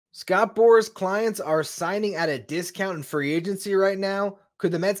Scott Boras clients are signing at a discount in free agency right now.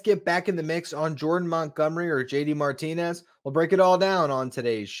 Could the Mets get back in the mix on Jordan Montgomery or JD Martinez? We'll break it all down on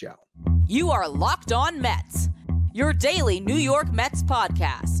today's show. You are Locked On Mets, your daily New York Mets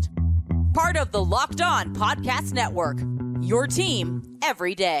podcast. Part of the Locked On Podcast Network, your team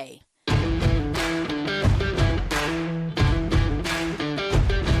every day.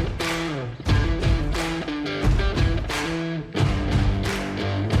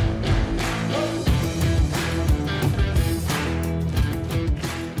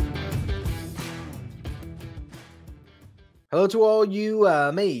 Hello to all you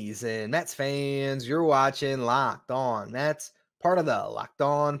amazing Mets fans. You're watching Locked On Mets, part of the Locked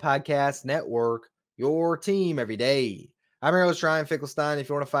On Podcast Network, your team every day. I'm your host, Ryan Finkelstein. If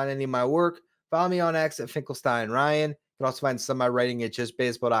you want to find any of my work, follow me on X at Finkelstein Ryan. You can also find some of my writing at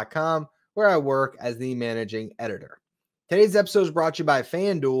justbaseball.com, where I work as the managing editor. Today's episode is brought to you by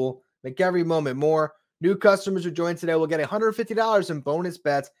FanDuel. Make every moment more. New customers who join today will get $150 in bonus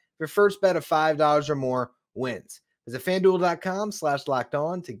bets if your first bet of $5 or more wins. Visit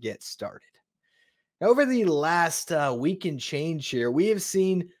FanDuel.com/lockedon to get started. Now, over the last week and change here, we have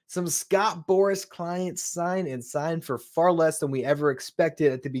seen some Scott Boras clients sign for far less than we ever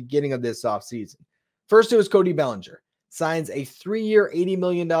expected at the beginning of this offseason. First, it was Cody Bellinger. Signs a 3-year, $80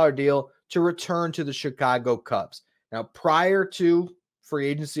 million deal to return to the Chicago Cubs. Now, prior to free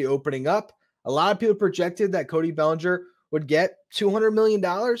agency opening up, a lot of people projected that Cody Bellinger would get $200 million.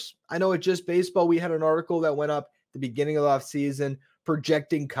 I know at Just Baseball, we had an article that went up the beginning of the offseason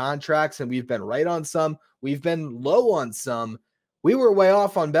projecting contracts, and we've been right on some. We've been low on some. We were way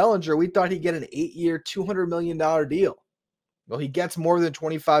off on Bellinger. We thought he'd get an 8-year, $200 million deal. Well, he gets more than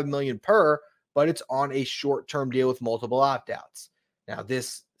 $25 million per, but it's on a short-term deal with multiple opt-outs. Now,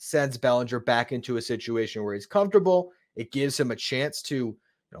 this sends Bellinger back into a situation where he's comfortable. It gives him a chance to,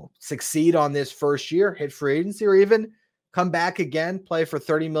 succeed on this first year, hit free agency, or even come back again, play for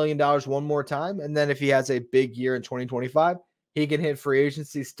 $30 million one more time. And then if he has a big year in 2025, he can hit free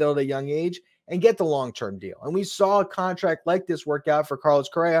agency still at a young age and get the long-term deal. And we saw a contract like this work out for Carlos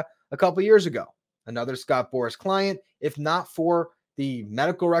Correa a couple years ago. Another Scott Boras client. If not for the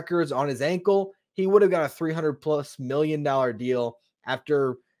medical records on his ankle, he would have got a $300+ million deal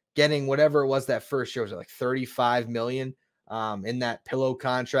after getting whatever it was that first year. Was it like $35 million in that pillow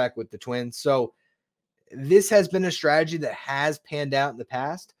contract with the Twins? So this has been a strategy that has panned out in the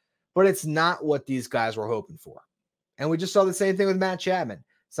past, but it's not what these guys were hoping for. And we just saw the same thing with Matt Chapman.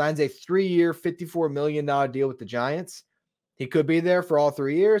 Signs a 3-year, $54 million deal with the Giants. He could be there for all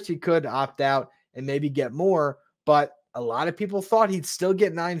 3 years. He could opt out and maybe get more, but a lot of people thought he'd still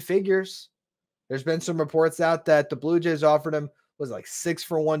get 9 figures. There's been some reports out that the Blue Jays offered him, was like 6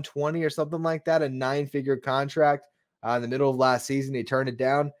 for $120 or something like that, a 9-figure contract in the middle of last season. He turned it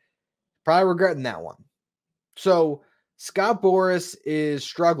down. Probably regretting that one. So Scott Boras is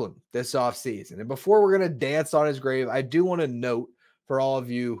struggling this offseason. And before we're going to dance on his grave, I do want to note for all of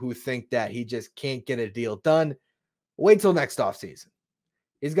you who think that he just can't get a deal done, wait till next offseason.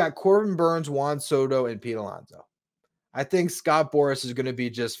 He's got Corbin Burns, Juan Soto, and Pete Alonso. I think Scott Boras is going to be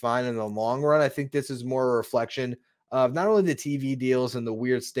just fine in the long run. I think this is more a reflection of not only the TV deals and the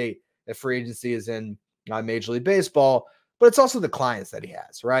weird state that free agency is in Major League Baseball, but it's also the clients that he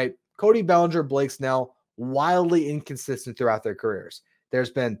has, right? Cody Bellinger, Blake Snell, wildly inconsistent throughout their careers.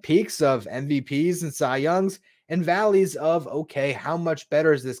 There's been peaks of MVPs and Cy Youngs and valleys of, okay, how much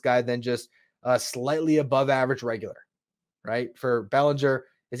better is this guy than just a slightly above average regular, right? For Bellinger,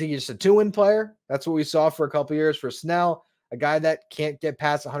 is he just a 2-win player? That's what we saw for a couple years. For Snell, a guy that can't get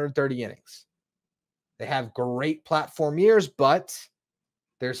past 130 innings. They have great platform years, but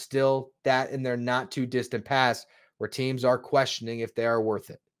there's still that in their not too distant past where teams are questioning if they are worth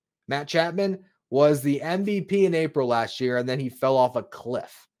it. Matt Chapman was the MVP in April last year, and then he fell off a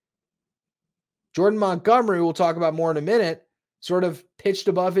cliff. Jordan Montgomery, we'll talk about more in a minute, sort of pitched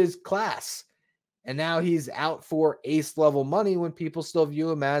above his class. And now he's out for ace-level money when people still view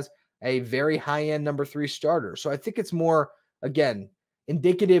him as a very high-end number 3 starter. So I think it's more, again,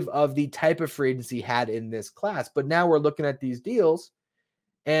 indicative of the type of free agency he had in this class. But now we're looking at these deals,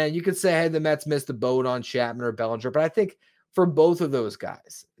 and you could say, hey, the Mets missed the boat on Chapman or Bellinger. But I think for both of those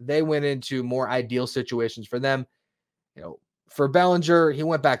guys, they went into more ideal situations for them. For Bellinger, he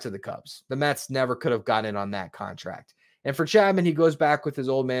went back to the Cubs. The Mets never could have gotten in on that contract. And for Chapman, he goes back with his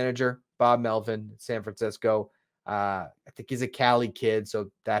old manager, Bob Melvin, in San Francisco. I think he's a Cali kid, so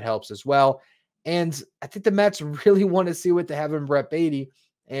that helps as well. And I think the Mets really want to see what they have in Brett Beatty,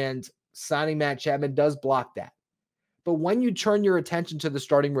 and signing Matt Chapman does block that. But when you turn your attention to the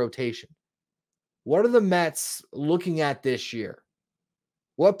starting rotation, what are the Mets looking at this year?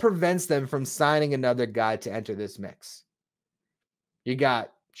 What prevents them from signing another guy to enter this mix? You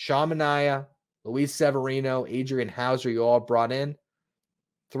got Sean Manaea, Luis Severino, Adrian Hauser, you all brought in.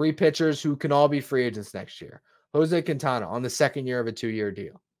 3 pitchers who can all be free agents next year. Jose Quintana on the second year of a 2-year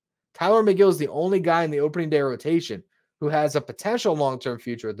deal. Tyler McGill is the only guy in the opening day rotation who has a potential long-term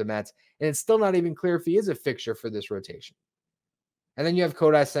future with the Mets, and it's still not even clear if he is a fixture for this rotation. And then you have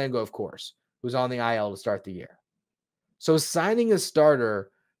Kodai Senga, of course, who's on the IL to start the year. So signing a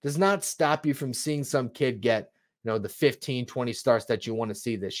starter does not stop you from seeing some kid get, the 15, 20 starts that you want to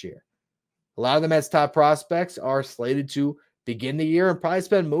see this year. A lot of the Mets' top prospects are slated to begin the year and probably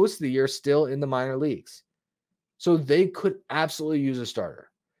spend most of the year still in the minor leagues. So they could absolutely use a starter.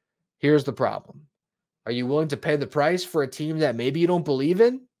 Here's the problem. Are you willing to pay the price for a team that maybe you don't believe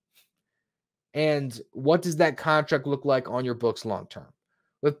in? And what does that contract look like on your books long term?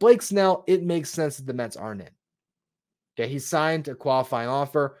 With Blake Snell, it makes sense that the Mets aren't in. Okay, he signed a qualifying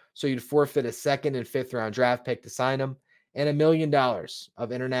offer, so you'd forfeit a 2nd and 5th round draft pick to sign him and $1 million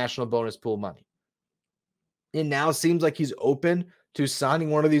of international bonus pool money. It now seems like he's open to signing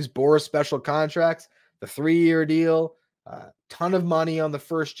one of these Boras special contracts, the 3-year deal, a ton of money on the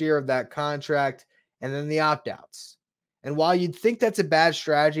first year of that contract, and then the opt-outs. And while you'd think that's a bad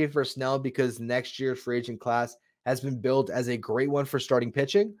strategy for Snell because next year's free agent class has been built as a great one for starting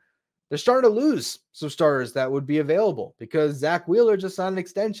pitching, they're starting to lose some starters that would be available because Zach Wheeler just signed an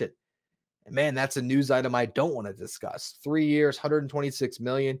extension. And man, that's a news item I don't want to discuss. 3 years, $126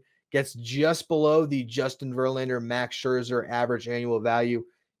 million, gets just below the Justin Verlander, Max Scherzer average annual value.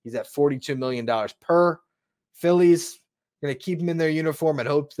 He's at $42 million per. Phillies going to keep him in their uniform and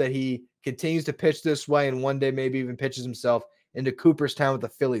hopes that he continues to pitch this way and one day maybe even pitches himself into Cooperstown with the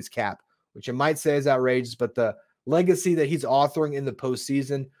Phillies cap, which you might say is outrageous, but the legacy that he's authoring in the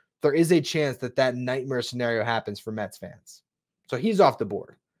postseason, there is a chance that that nightmare scenario happens for Mets fans. So he's off the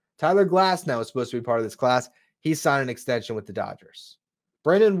board. Tyler Glasnow is supposed to be part of this class. He signed an extension with the Dodgers.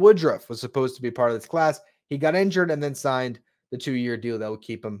 Brandon Woodruff was supposed to be part of this class. He got injured and then signed the 2-year deal that would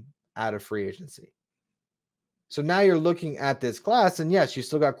keep him out of free agency. So now you're looking at this class, and yes, you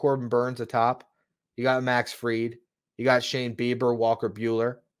still got Corbin Burns atop. You got Max Fried. You got Shane Bieber, Walker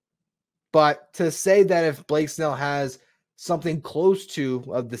Buehler. But to say that if Blake Snell has something close to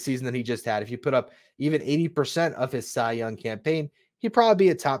of the season that he just had, if you put up even 80% of his Cy Young campaign, he'd probably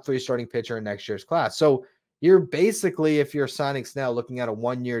be a top 3 starting pitcher in next year's class. So you're basically, if you're signing Snell, looking at a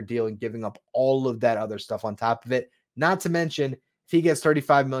 1-year deal and giving up all of that other stuff on top of it. Not to mention, if he gets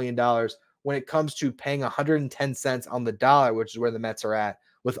 $35 million, when it comes to paying 110 cents on the dollar, which is where the Mets are at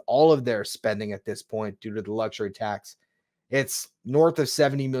with all of their spending at this point due to the luxury tax, it's north of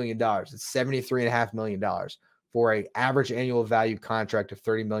 $70 million. It's $73.5 million for an average annual value contract of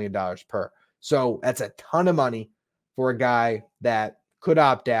 $30 million per. So that's a ton of money for a guy that could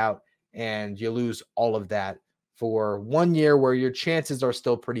opt out, and you lose all of that for 1 year where your chances are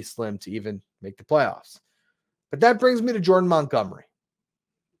still pretty slim to even make the playoffs. But that brings me to Jordan Montgomery.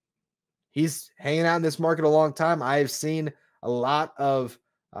 He's hanging out in this market a long time. I have seen a lot of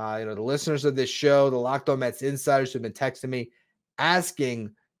the listeners of this show, the Locked On Mets insiders who have been texting me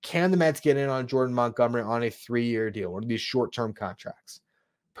asking, can the Mets get in on Jordan Montgomery on a 3-year deal, one of these short-term contracts?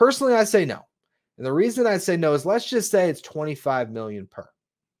 Personally, I say no. And the reason I say no is let's just say it's $25 million per.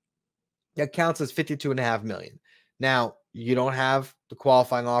 That counts as $52.5 million. Now, you don't have the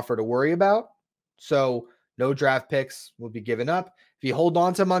qualifying offer to worry about, so no draft picks will be given up. If you hold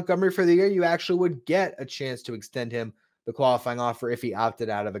on to Montgomery for the year, you actually would get a chance to extend him the qualifying offer if he opted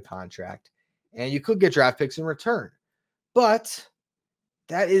out of the contract. And you could get draft picks in return. But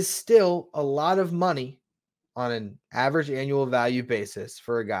that is still a lot of money on an average annual value basis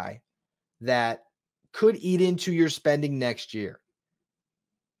for a guy that could eat into your spending next year.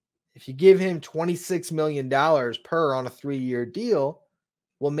 If you give him $26 million per on a 3-year deal,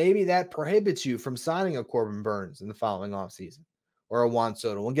 well, maybe that prohibits you from signing a Corbin Burns in the following offseason or a Juan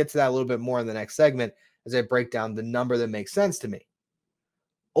Soto. We'll get to that a little bit more in the next segment as I break down the number that makes sense to me.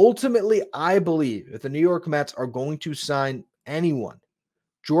 Ultimately, I believe if the New York Mets are going to sign anyone,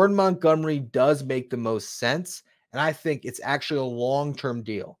 Jordan Montgomery does make the most sense, and I think it's actually a long-term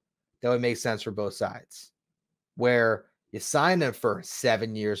deal that would make sense for both sides, where you sign him for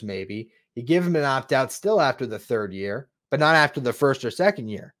 7 years maybe, you give him an opt-out still after the 3rd year, but not after the 1st or 2nd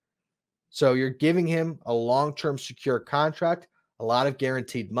year. So you're giving him a long-term secure contract, a lot of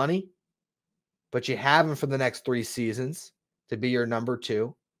guaranteed money, but you have him for the next 3 seasons to be your number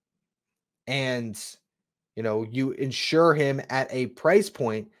 2. And, you insure him at a price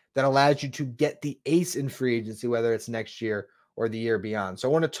point that allows you to get the ace in free agency, whether it's next year or the year beyond. So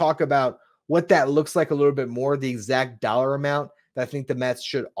I want to talk about what that looks like a little bit more, the exact dollar amount that I think the Mets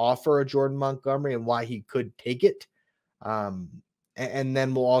should offer a Jordan Montgomery and why he could take it. And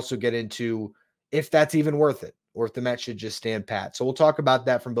then we'll also get into if that's even worth it or if the Mets should just stand pat. So we'll talk about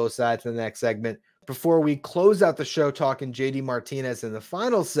that from both sides in the next segment. Before we close out the show talking JD Martinez in the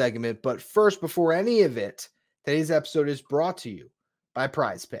final segment, but first, before any of it, today's episode is brought to you by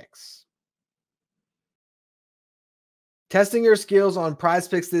Prize Picks. Testing your skills on Prize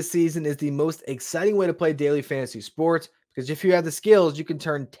Picks this season is the most exciting way to play daily fantasy sports because if you have the skills, you can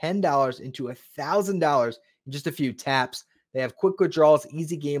turn $10 into $1,000 in just a few taps. They have quick withdrawals,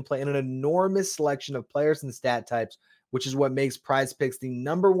 easy gameplay, and an enormous selection of players and stat types, which is what makes Prize Picks the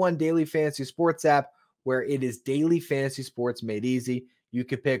 #1 daily fantasy sports app where it is daily fantasy sports made easy. You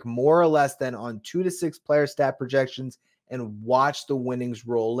can pick more or less than on 2 to 6 player stat projections and watch the winnings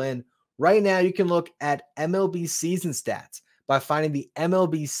roll in. Right now, you can look at MLB season stats by finding the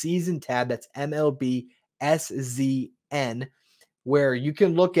MLB season tab. That's MLB SZN, where you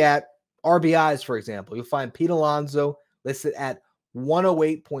can look at RBIs, for example. You'll find Pete Alonso listed at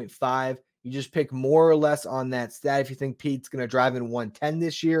 108.5. You just pick more or less on that stat. If you think Pete's going to drive in 110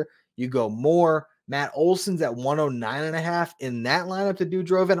 this year, you go more. Matt Olson's at 109.5. In that lineup, the dude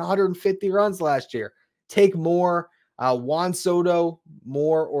drove in 150 runs last year. Take more. Juan Soto,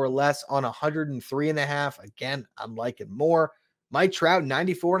 more or less on 103.5. Again, I'm liking more. Mike Trout,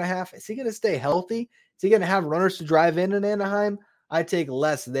 94.5. Is he going to stay healthy? Is he going to have runners to drive in Anaheim? I take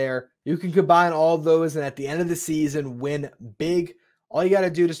less there. You can combine all of those and at the end of the season, win big. All you got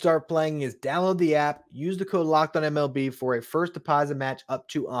to do to start playing is download the app, use the code LOCKEDONMLB for a first deposit match up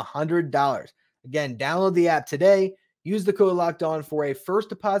to $100. Again, download the app today. Use the code LOCKEDON for a first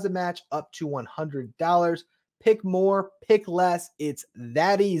deposit match up to $100. Pick more, pick less. It's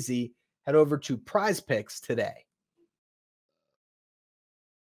that easy. Head over to Prize Picks today.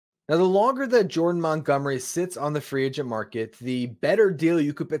 Now, the longer that Jordan Montgomery sits on the free agent market, the better deal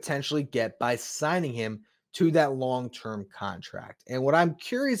you could potentially get by signing him to that long-term contract. And what I'm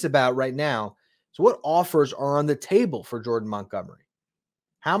curious about right now is what offers are on the table for Jordan Montgomery.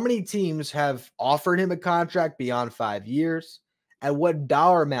 How many teams have offered him a contract beyond 5 years? At what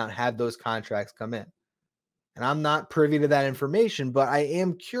dollar amount have those contracts come in? And I'm not privy to that information, but I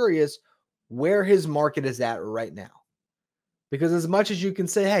am curious where his market is at right now. Because as much as you can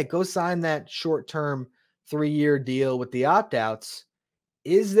say, hey, go sign that short-term 3-year deal with the opt-outs,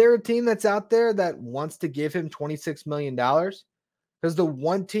 is there a team that's out there that wants to give him $26 million? Because the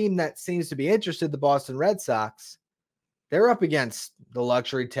one team that seems to be interested, the Boston Red Sox, they're up against the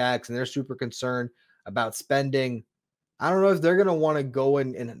luxury tax and they're super concerned about spending. I don't know if they're going to want to go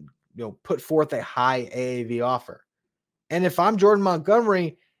and put forth a high AAV offer. And if I'm Jordan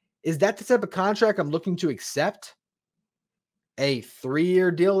Montgomery, is that the type of contract I'm looking to accept? A 3-year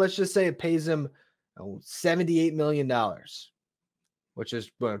deal, let's just say it pays him $78 million, which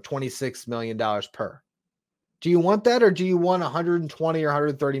is $26 million per. Do you want that, or do you want $120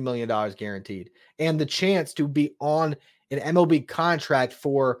 or $130 million guaranteed and the chance to be on an MLB contract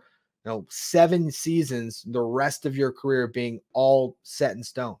for 7 seasons, the rest of your career being all set in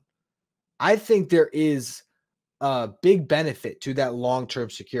stone? I think there is a big benefit to that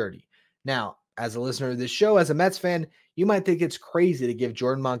long-term security. Now, as a listener to this show, as a Mets fan, you might think it's crazy to give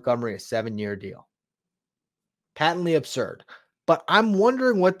Jordan Montgomery a 7-year deal. Patently absurd. But I'm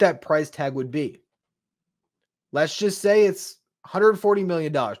wondering what that price tag would be. Let's just say it's $140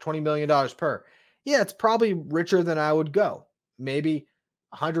 million, $20 million per. Yeah, it's probably richer than I would go. Maybe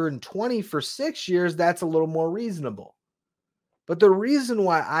 120 for 6 years, that's a little more reasonable. But the reason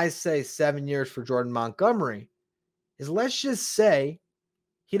why I say 7 years for Jordan Montgomery is, let's just say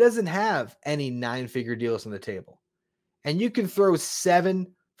he doesn't have any 9-figure deals on the table. And you can throw 7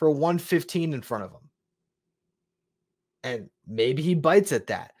 for 115 in front of him. And maybe he bites at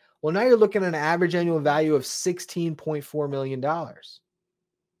that. Well, now you're looking at an average annual value of $16.4 million.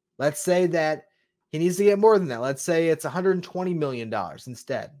 Let's say that he needs to get more than that. Let's say it's $120 million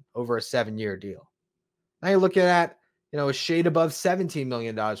instead over a 7-year deal. Now you're looking at, a shade above $17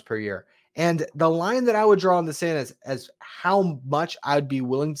 million per year. And the line that I would draw in the sand as how much I'd be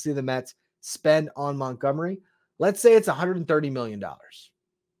willing to see the Mets spend on Montgomery, let's say it's $130 million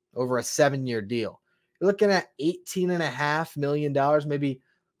over a 7-year deal. You're looking at $18.5 million, maybe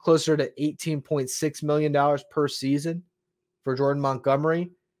closer to $18.6 million per season for Jordan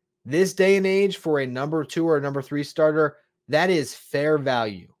Montgomery. This day and age, for a number 2 or a number 3 starter, that is fair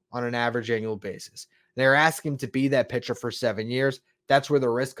value on an average annual basis. They're asking him to be that pitcher for 7 years. That's where the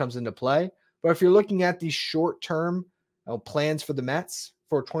risk comes into play. But if you're looking at these short-term plans for the Mets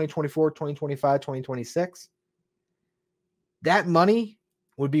for 2024, 2025, 2026, that money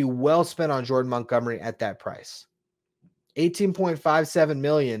would be well spent on Jordan Montgomery at that price. $18.57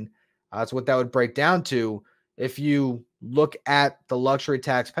 million. That's what that would break down to. If you look at the luxury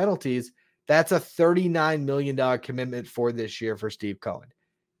tax penalties, that's a $39 million commitment for this year for Steve Cohen.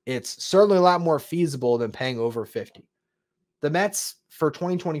 It's certainly a lot more feasible than paying over 50. The Mets for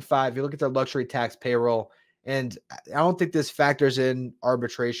 2025, you look at their luxury tax payroll, and I don't think this factors in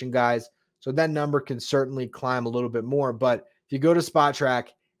arbitration, guys. So that number can certainly climb a little bit more. But if you go to Spot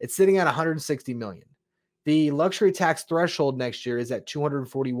Track, it's sitting at $160 million. The luxury tax threshold next year is at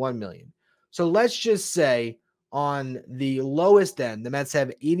 $241 million. So let's just say on the lowest end, the Mets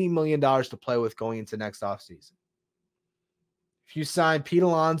have $80 million to play with going into next offseason. If you sign Pete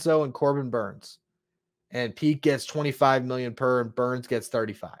Alonso and Corbin Burnes, and Pete gets $25 million per and Burnes gets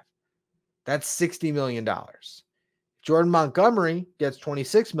 $35, that's $60 million. Jordan Montgomery gets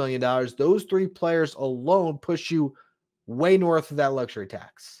 $26 million. Those three players alone push you way north of that luxury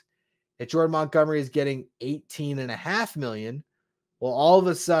tax. If Jordan Montgomery is getting $18.5 million, well, all of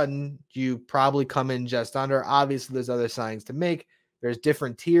a sudden, you probably come in just under. Obviously, there's other signings to make. There's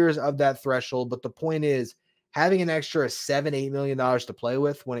different tiers of that threshold. But the point is, having an extra $7-8 million to play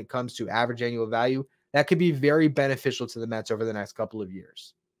with when it comes to average annual value, that could be very beneficial to the Mets over the next couple of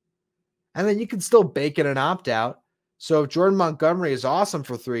years. And then you can still bake in an opt-out. So if Jordan Montgomery is awesome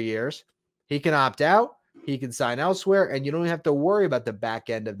for 3 years, he can opt out, he can sign elsewhere, and you don't even have to worry about the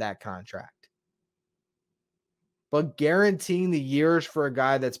back end of that contract. But guaranteeing the years for a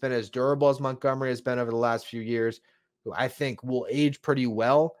guy that's been as durable as Montgomery has been over the last few years, who I think will age pretty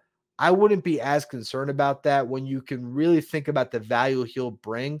well, I wouldn't be as concerned about that when you can really think about the value he'll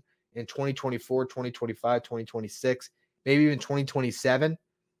bring in 2024, 2025, 2026, maybe even 2027.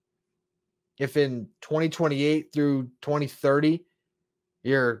 If in 2028 through 2030,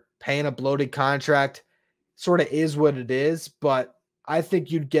 you're paying a bloated contract, sort of is what it is, but I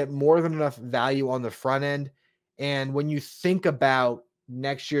think you'd get more than enough value on the front end. And when you think about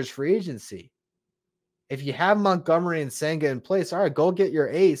next year's free agency, if you have Montgomery and Senga in place, all right, go get your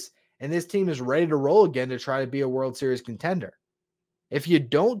ace, and this team is ready to roll again to try to be a World Series contender. If you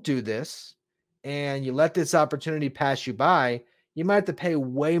don't do this and you let this opportunity pass you by, you might have to pay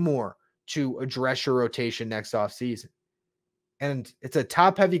way more to address your rotation next offseason. And it's a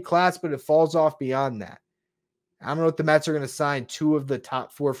top-heavy class, but it falls off beyond that. I don't know if the Mets are going to sign 2 of the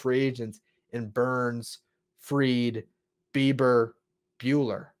top 4 free agents in Burnes, Fried, Bieber,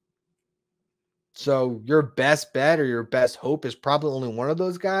 Buehler. So your best bet or your best hope is probably only one of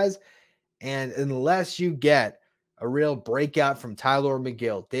those guys. And unless you get a real breakout from Tyler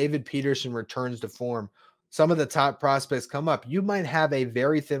McGill, David Peterson returns to form, some of the top prospects come up, you might have a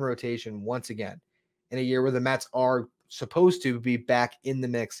very thin rotation once again in a year where the Mets are supposed to be back in the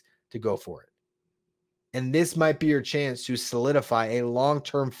mix to go for it. And this might be your chance to solidify a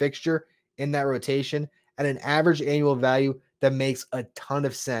long-term fixture in that rotation at an average annual value that makes a ton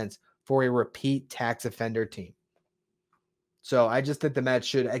of sense for a repeat tax offender team. So I just think the Mets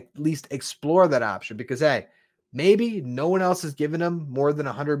should at least explore that option because, hey, maybe no one else has given them more than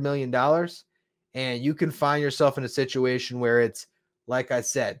 $100 million, and you can find yourself in a situation where it's, like I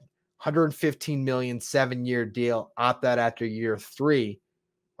said, $115 million, 7-year deal, opt out after year 3,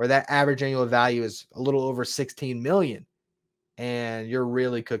 where that average annual value is a little over $16 million, and you're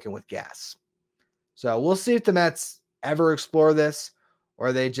really cooking with gas. So we'll see if the Mets ever explore this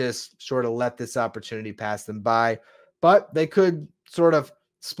or they just sort of let this opportunity pass them by. But they could sort of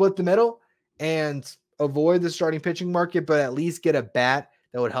split the middle and avoid the starting pitching market, but at least get a bat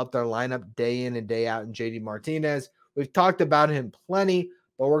that would help their lineup day in and day out in JD Martinez. We've talked about him plenty,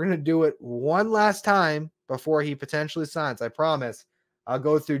 but we're going to do it one last time before he potentially signs. I promise. I'll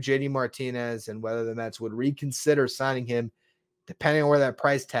go through JD Martinez and whether the Mets would reconsider signing him depending on where that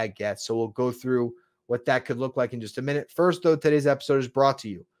price tag gets. So we'll go through what that could look like in just a minute. First, though, today's episode is brought to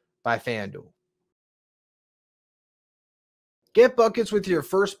you by FanDuel. Get buckets with your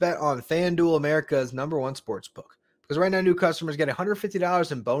first bet on FanDuel, America's #1 sportsbook. Because right now, new customers get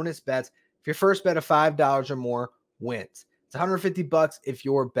 $150 in bonus bets if your first bet of $5 or more wins. It's $150 if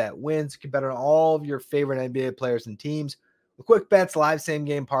your bet wins. You can bet on all of your favorite NBA players and teams with quick bets, live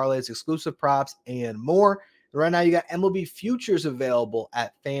same-game parlays, exclusive props, and more. And right now, you got MLB futures available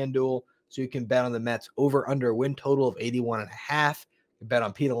at FanDuel, so you can bet on the Mets over-under win total of 81.5. You can bet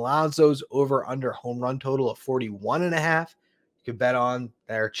on Pete Alonso's over-under home run total of 41.5. You can bet on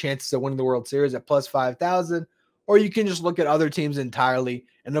their chances of winning the World Series at plus 5,000, or you can just look at other teams entirely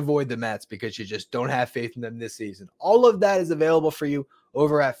and avoid the Mets because you just don't have faith in them this season. All of that is available for you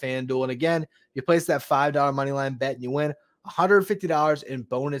over at FanDuel. And again, you place that $5 moneyline bet and you win $150 in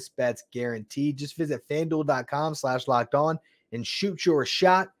bonus bets guaranteed. Just visit FanDuel.com/lockedon and shoot your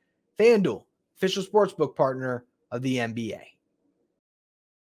shot. FanDuel, official sportsbook partner of the NBA.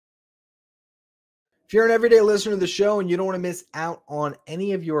 If you're an everyday listener to the show and you don't want to miss out on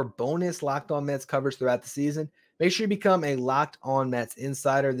any of your bonus Locked On Mets coverage throughout the season, make sure you become a Locked On Mets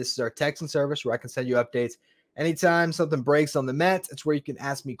insider. This is our texting service where I can send you updates anytime something breaks on the Mets. It's where you can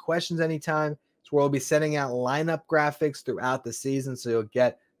ask me questions anytime. It's where we'll be sending out lineup graphics throughout the season, so you'll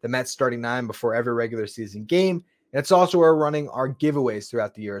get the Mets starting nine before every regular season game. And it's also where we're running our giveaways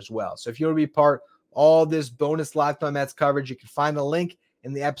throughout the year as well. So if you want to be part of all this bonus Locked On Mets coverage, you can find the link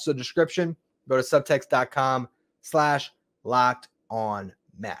in the episode description. Go to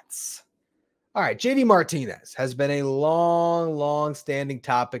subtext.com/LockedOnMets. All right, JD Martinez has been a long-standing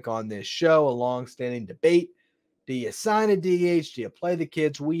topic on this show, a long-standing debate. Do you sign a DH? Do you play the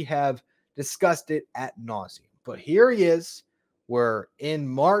kids? We have discussed it ad nauseum. But here he is, where in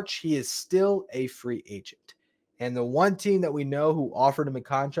March, he is still a free agent. And the one team that we know who offered him a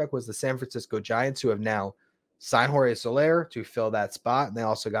contract was the San Francisco Giants, who have now signed Jorge Soler to fill that spot. And they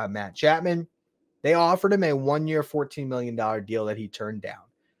also got Matt Chapman. They offered him a 1-year, $14 million deal that he turned down.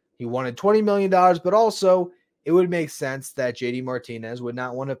 He wanted $20 million, but also it would make sense that JD Martinez would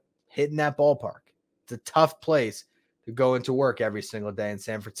not want to hit in that ballpark. It's a tough place to go into work every single day in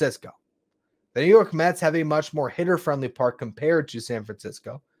San Francisco. The New York Mets have a much more hitter-friendly park compared to San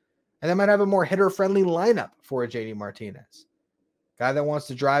Francisco, and they might have a more hitter-friendly lineup for a JD Martinez. Guy that wants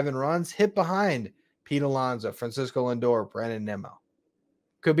to drive and runs, hit behind Pete Alonso, Francisco Lindor, Brandon Nimmo.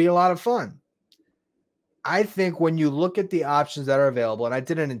 Could be a lot of fun. I think when you look at the options that are available, and I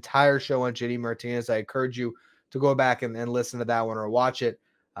did an entire show on JD Martinez, I encourage you to go back and listen to that one or watch it,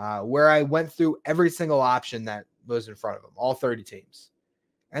 where I went through every single option that was in front of him, all 30 teams.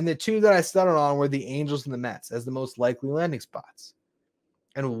 And the two that I settled on were the Angels and the Mets as the most likely landing spots.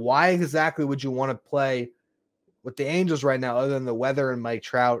 And why exactly would you want to play with the Angels right now other than the weather and Mike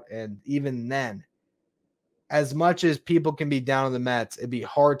Trout? And even then, as much as people can be down on the Mets, it'd be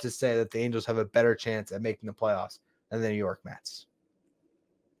hard to say that the Angels have a better chance at making the playoffs than the New York Mets.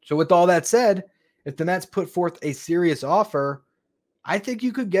 So with all that said, if the Mets put forth a serious offer, I think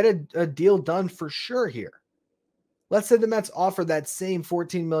you could get a deal done for sure here. Let's say the Mets offer that same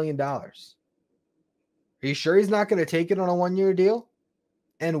 $14 million. Are you sure he's not going to take it on a 1-year deal?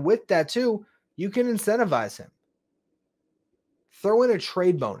 And with that too, you can incentivize him. Throw in a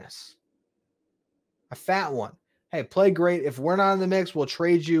trade bonus. A fat one. Hey, play great. If we're not in the mix, we'll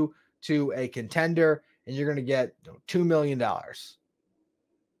trade you to a contender and you're going to get $2 million.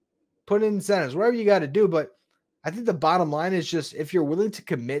 Put in incentives, whatever you got to do. But I think the bottom line is just if you're willing to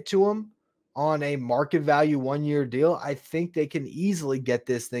commit to them on a market value 1-year deal, I think they can easily get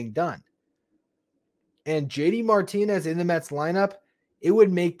this thing done. And JD Martinez in the Mets lineup, it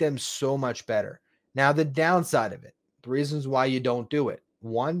would make them so much better. Now, the downside of it, the reasons why you don't do it.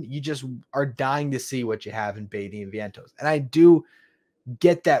 One, you just are dying to see what you have in Beatty and Vientos. And I do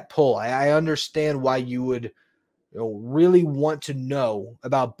get that pull. I understand why you would really want to know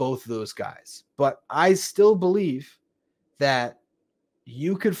about both of those guys. But I still believe that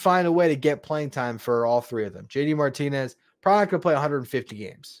you could find a way to get playing time for all three of them. JD Martinez probably not going to play 150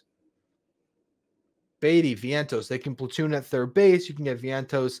 games. Beatty, Vientos, they can platoon at third base. You can get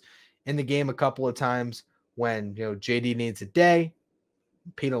Vientos in the game a couple of times when JD needs a day.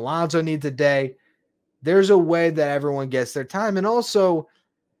 Pete Alonso needs a day. There's a way that everyone gets their time. And also,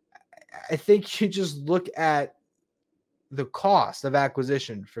 I think you just look at the cost of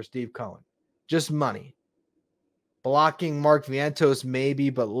acquisition for Steve Cohen. Just money. Blocking Mark Vientos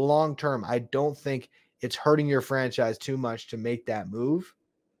maybe, but long-term, I don't think it's hurting your franchise too much to make that move.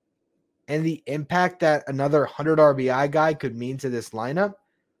 And the impact that another 100 RBI guy could mean to this lineup,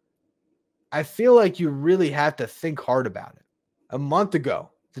 I feel like you really have to think hard about it. A month ago,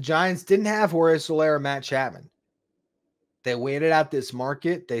 the Giants didn't have Jorge Soler or Matt Chapman. They waited out this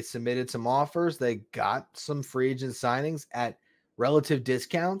market. They submitted some offers. They got some free agent signings at relative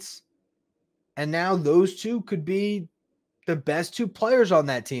discounts. And now those two could be the best two players on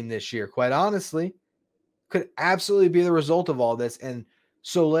that team this year, quite honestly. Could absolutely be the result of all this. And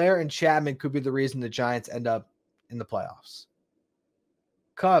Soler and Chapman could be the reason the Giants end up in the playoffs.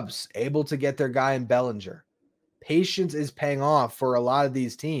 Cubs able to get their guy in Bellinger. Patience is paying off for a lot of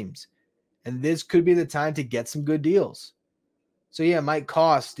these teams. And this could be the time to get some good deals. So yeah, it might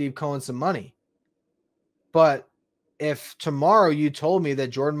cost Steve Cohen some money. But if tomorrow you told me that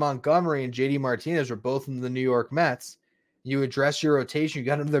Jordan Montgomery and JD Martinez were both in the New York Mets, you address your rotation, you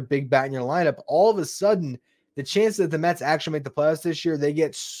got another big bat in your lineup, all of a sudden, the chance that the Mets actually make the playoffs this year, they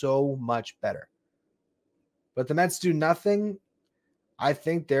get so much better. But the Mets do nothing. I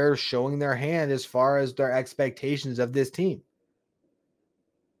think they're showing their hand as far as their expectations of this team.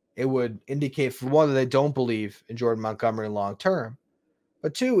 it would indicate, for one, that they don't believe in Jordan Montgomery long term.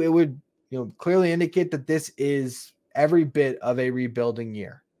 But two, it would clearly indicate that this is every bit of a rebuilding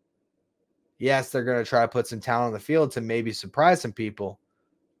year. Yes, they're going to try to put some talent on the field to maybe surprise some people,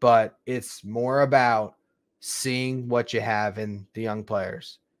 but it's more about seeing what you have in the young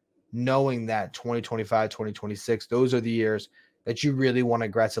players, knowing that 2025, 2026, those are the years that you really want to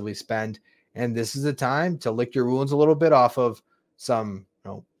aggressively spend. And this is a time to lick your wounds a little bit off of some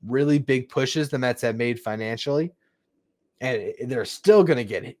really big pushes the Mets have made financially. And they're still going to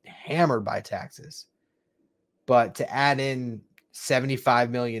get hammered by taxes. But to add in $75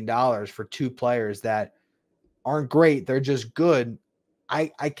 million for two players that aren't great, they're just good, I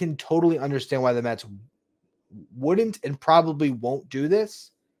can totally understand why the Mets wouldn't and probably won't do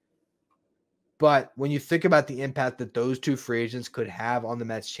this. But when you think about the impact that those two free agents could have on the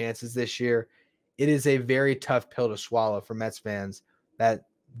Mets' chances this year, it is a very tough pill to swallow for Mets fans that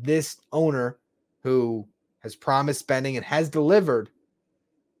this owner, who has promised spending and has delivered,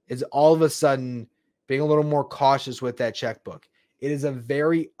 is all of a sudden being a little more cautious with that checkbook. It is a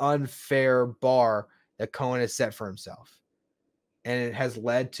very unfair bar that Cohen has set for himself. And it has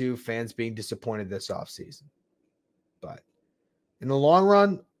led to fans being disappointed this offseason. But in the long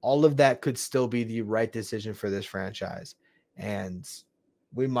run, all of that could still be the right decision for this franchise. And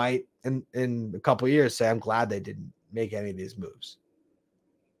we might, in a couple of years, say, I'm glad they didn't make any of these moves.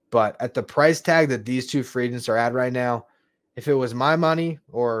 But at the price tag that these two free agents are at right now, if it was my money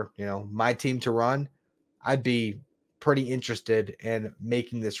or, my team to run, I'd be pretty interested in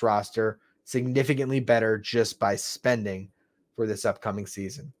making this roster significantly better just by spending for this upcoming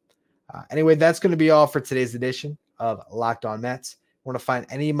season. Anyway, that's going to be all for today's edition of Locked On Mets. Want to find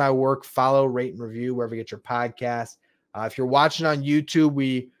any of my work, follow, rate, and review wherever you get your podcast. If you're watching on YouTube,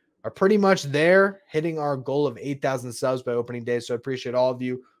 we are pretty much there, hitting our goal of 8,000 subs by opening day. So I appreciate all of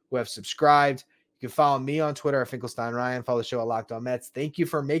you who have subscribed. You can follow me on Twitter at Finkelstein Ryan. Follow the show at Locked On Mets. Thank you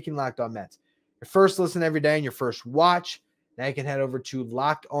for making Locked On Mets your first listen every day and your first watch. Now you can head over to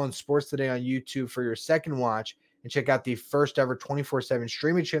Locked On Sports Today on YouTube for your second watch and check out the first ever 24/7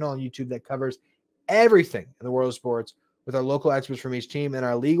 streaming channel on YouTube that covers everything in the world of sports with our local experts from each team and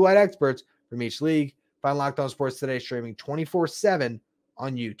our league-wide experts from each league. Find Locked On Sports Today streaming 24/7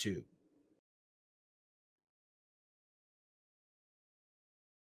 on YouTube.